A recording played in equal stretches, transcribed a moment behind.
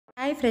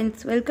Hi friends,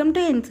 welcome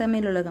to என்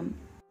சமையல் உலகம்.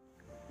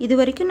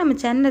 இதுவரைக்கும் நம்ம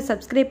சேனலை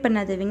சப்ஸ்கிரைப்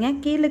பண்ணாதவங்க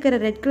கீழ இருக்கிற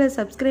ரெட் கலர்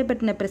சப்ஸ்கிரைப்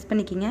பட்டனை பிரஸ்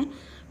பண்ணிக்கிங்க.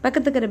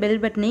 பக்கத்துல இருக்கிற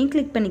பெல் பட்டனையும்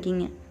கிளிக்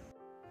பண்ணிக்கிங்க.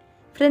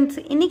 Friends,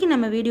 இன்னைக்கு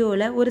நம்ம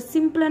வீடியோல ஒரு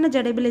சிம்பிளான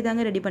ஜடை பிள்ளை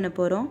தாங்க ரெடி பண்ண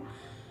போறோம்.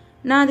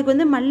 நான் அதுக்கு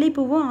வந்து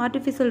மல்லிப்பூவும்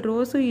ஆர்ட்டிஃபிஷியல்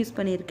ரோஸும் யூஸ்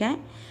பண்ணியிருக்கேன்.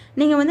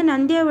 நீங்க வந்து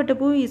நந்தியாவட்ட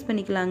பூ யூஸ்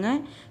பண்ணிக்கலாங்க.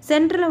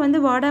 சென்டர்ல வந்து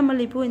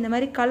வாடாமல்லி பூ இந்த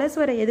மாதிரி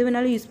கலர்ஸ் வர எது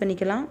வேணாலும் யூஸ்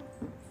பண்ணிக்கலாம்.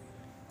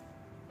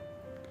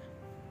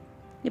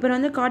 இப்போ நான்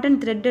வந்து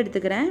காட்டன் த்ரெட்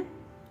எடுத்துக்கிறேன்.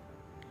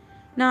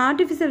 நான்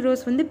ஆர்ட்டிஃபிஷியல்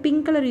ரோஸ் வந்து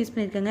பிங்க் கலர் யூஸ்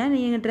பண்ணியிருக்கேங்க.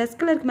 நீங்கள் ட்ரெஸ்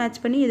கலருக்கு மேட்ச்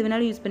பண்ணி எது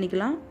வேணாலும் யூஸ்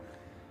பண்ணிக்கலாம்.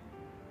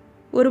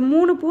 ஒரு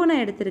 3 பூ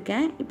நான்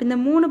எடுத்திருக்கேன். இப்போ இந்த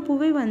 3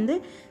 பூவை வந்து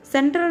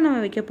சென்டரில் நம்ம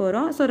வைக்க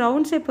போகிறோம். ஸோ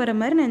ரவுண்ட் ஷேப் வர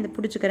மாதிரி நான் இந்த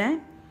பிடிச்சிக்கிறேன்.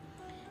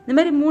 இந்த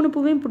மாதிரி 3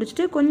 பூவையும்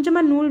பிடிச்சிட்டு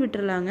கொஞ்சமாக நூல்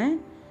விட்டுடலாங்க.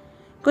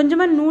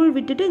 கொஞ்சமாக நூல்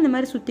விட்டுட்டு இந்த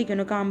மாதிரி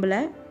சுற்றிக்கணும் காம்பில்.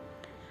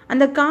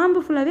 அந்த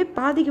காம்பு ஃபுல்லாகவே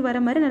பாதிக்கு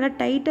வர மாதிரி நல்லா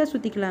டைட்டாக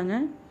சுற்றிக்கலாங்க.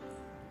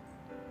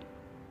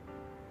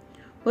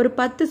 ஒரு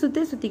 10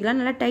 சுற்றே சுற்றிக்கலாம்.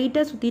 நல்லா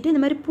டைட்டாக சுற்றிட்டு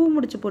இந்த மாதிரி பூ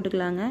முடிச்சு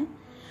போட்டுக்கலாங்க.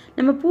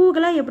 நம்ம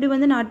பூக்கெல்லாம் எப்படி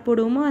வந்து நாட்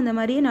போடுவோமோ அந்த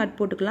மாதிரியே நாட்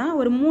போட்டுக்கலாம்.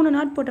 ஒரு 3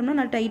 நாட் போட்டோம்னா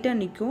நல்லா டைட்டாக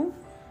நிற்கும்.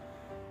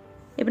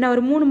 இப்போ நான்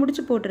ஒரு 3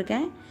 முடிச்சு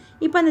போட்டிருக்கேன்.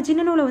 இப்போ அந்த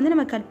சின்ன நூலை வந்து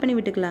நம்ம கட் பண்ணி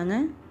விட்டுக்கலாங்க.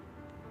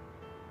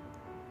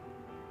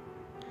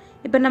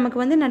 இப்போ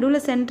நமக்கு வந்து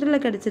நடுவில்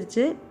சென்டரில்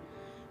கிடச்சிருச்சு.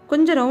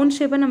 கொஞ்சம் ரவுண்ட்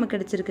ஷேப்பாக நமக்கு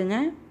கிடச்சிருக்குங்க.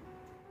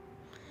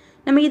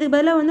 நம்ம இதுக்கு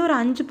பதிலாக வந்து ஒரு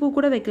 5 பூ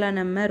கூட வைக்கலாம்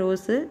நம்ம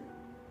ரோஸு.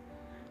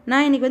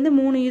 நான் இன்றைக்கி வந்து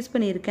 3 யூஸ்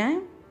பண்ணியிருக்கேன்.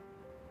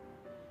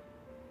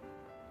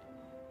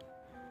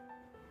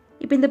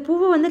 இப்போ இந்த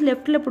பூவை வந்து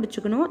லெஃப்ட்டில்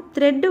பிடிச்சிக்கணும்.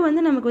 த்ரெட்டு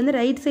வந்து நமக்கு வந்து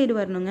ரைட் சைடு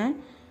வரணுங்க.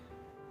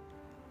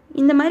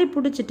 இந்த மாதிரி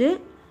பிடிச்சிட்டு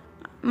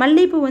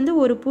மல்லிகைப்பூ வந்து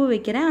ஒரு பூ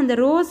வைக்கிறேன். அந்த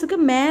ரோஸுக்கு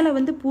மேலே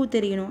வந்து பூ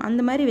தெரியணும்.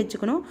 அந்த மாதிரி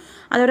வச்சுக்கணும்.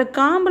 அதோட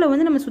காம்பில்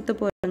வந்து நம்ம சுற்ற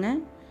போகிறோங்க.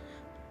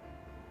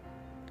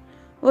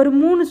 ஒரு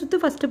 3 சுற்று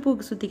ஃபஸ்ட்டு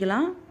பூக்கு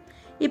சுற்றிக்கலாம்.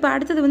 இப்போ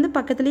அடுத்தது வந்து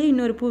பக்கத்துலேயே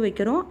இன்னொரு பூ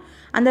வைக்கிறோம்.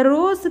 அந்த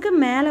ரோஸுக்கு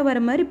மேலே வர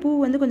மாதிரி பூ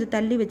வந்து கொஞ்சம்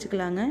தள்ளி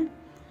வச்சுக்கலாங்க.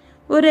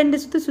 ஒரு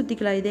 2 சுற்று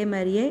சுற்றிக்கலாம். இதே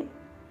மாதிரியே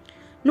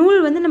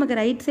நூல் வந்து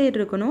நமக்கு ரைட் சைடு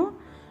இருக்கணும்.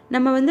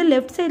 நம்ம வந்து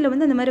லெஃப்ட் சைடில்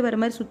வந்து அந்த மாதிரி வர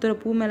மாதிரி சுற்றுற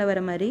பூ மேலே வர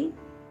மாதிரி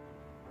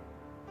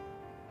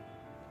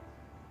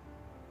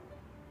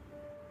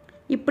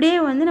இப்படியே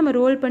வந்து நம்ம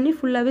ரோல் பண்ணி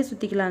ஃபுல்லாகவே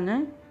சுற்றிக்கலாங்க.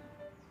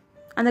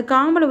 அந்த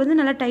காம்பில் வந்து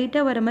நல்லா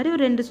டைட்டாக வர மாதிரி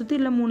ஒரு 2 சுற்று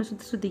இல்லை 3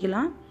 சுற்று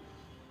சுற்றிக்கலாம்.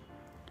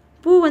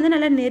 பூ வந்து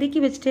நல்லா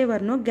நெருக்கி வச்சுட்டே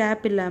வரணும்,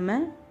 கேப்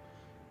இல்லாமல்.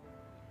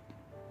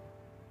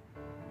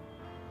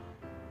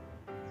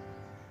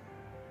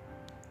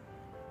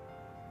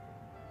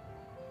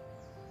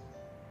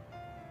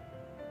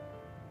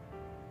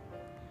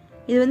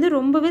 இது வந்து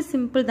ரொம்பவே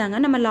சிம்பிள் தாங்க.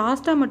 நம்ம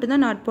லாஸ்ட்டாக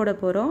மட்டும்தான் நாட் போட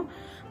போகிறோம்.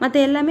 மற்ற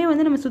எல்லாமே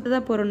வந்து நம்ம சுற்ற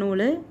தான் போகிற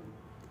நூல்.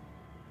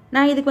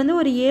 நான் இதுக்கு வந்து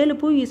ஒரு 7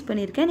 பூ யூஸ்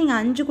பண்ணியிருக்கேன். நீங்கள்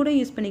 5 கூட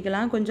யூஸ்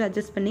பண்ணிக்கலாம், கொஞ்சம்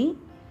அட்ஜஸ்ட் பண்ணி.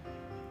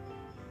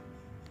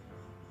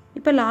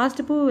 இப்போ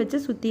லாஸ்ட் பூ வச்சு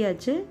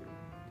சுற்றியாச்சு.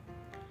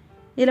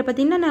 இதில்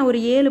பார்த்திங்கன்னா நான்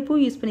ஒரு 7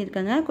 பூ யூஸ்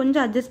பண்ணியிருக்கேங்க.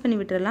 கொஞ்சம் அட்ஜஸ்ட் பண்ணி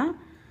விட்டுறலாம்.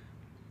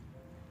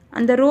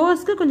 அந்த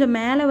ரோஸ்க்கு கொஞ்சம்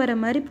மேலே வர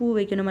மாதிரி பூ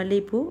வைக்கணும்,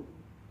 மல்லிகைப்பூ.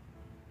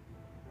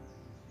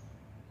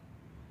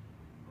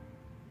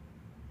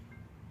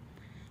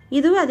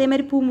 இதுவும் அதே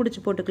மாதிரி பூ முடிச்சு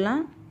போட்டுக்கலாம்.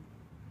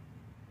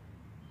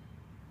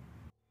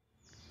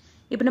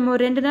 இப்போ நம்ம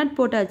ஒரு 2 நாட்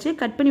போட்டாச்சு.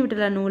 கட் பண்ணி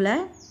விட்டுடலாம் நூலை.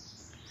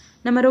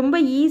 நம்ம ரொம்ப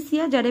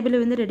ஈஸியாக ஜடைபிள்ளை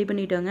வந்து ரெடி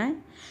பண்ணிட்டோங்க.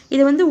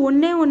 இது வந்து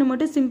ஒன்றே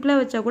மட்டும்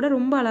சிம்பிளாக வச்சா கூட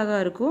ரொம்ப அழகாக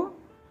இருக்கும்.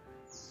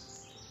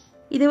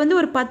 இது வந்து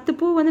ஒரு 10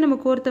 பூ வந்து நம்ம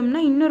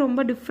கோர்த்தோம்னா இன்னும்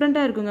ரொம்ப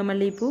டிஃப்ரெண்ட்டாக இருக்குங்க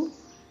மல்லிகைப்பூ.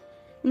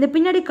 இந்த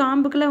பின்னாடி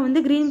காம்புக்கெல்லாம்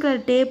வந்து க்ரீன்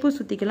கலர் டேப்பும்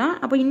சுற்றிக்கலாம்.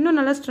 அப்போ இன்னும்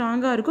நல்லா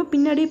ஸ்ட்ராங்காக இருக்கும்.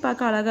 பின்னாடி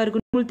பார்க்க அழகாக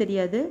இருக்கும், நூல்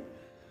தெரியாது.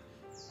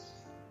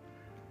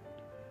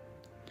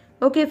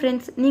 ஓகே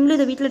ஃப்ரெண்ட்ஸ், நீங்களும்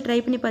இதை வீட்டில் ட்ரை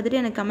பண்ணி பார்த்துட்டு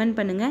எனக்கு கமெண்ட்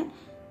பண்ணுங்கள்.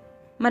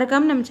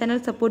 மறக்காமல் நம்ம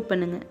சேனல் சப்போர்ட்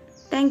பண்ணுங்கள்.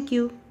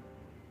 தேங்க்யூ.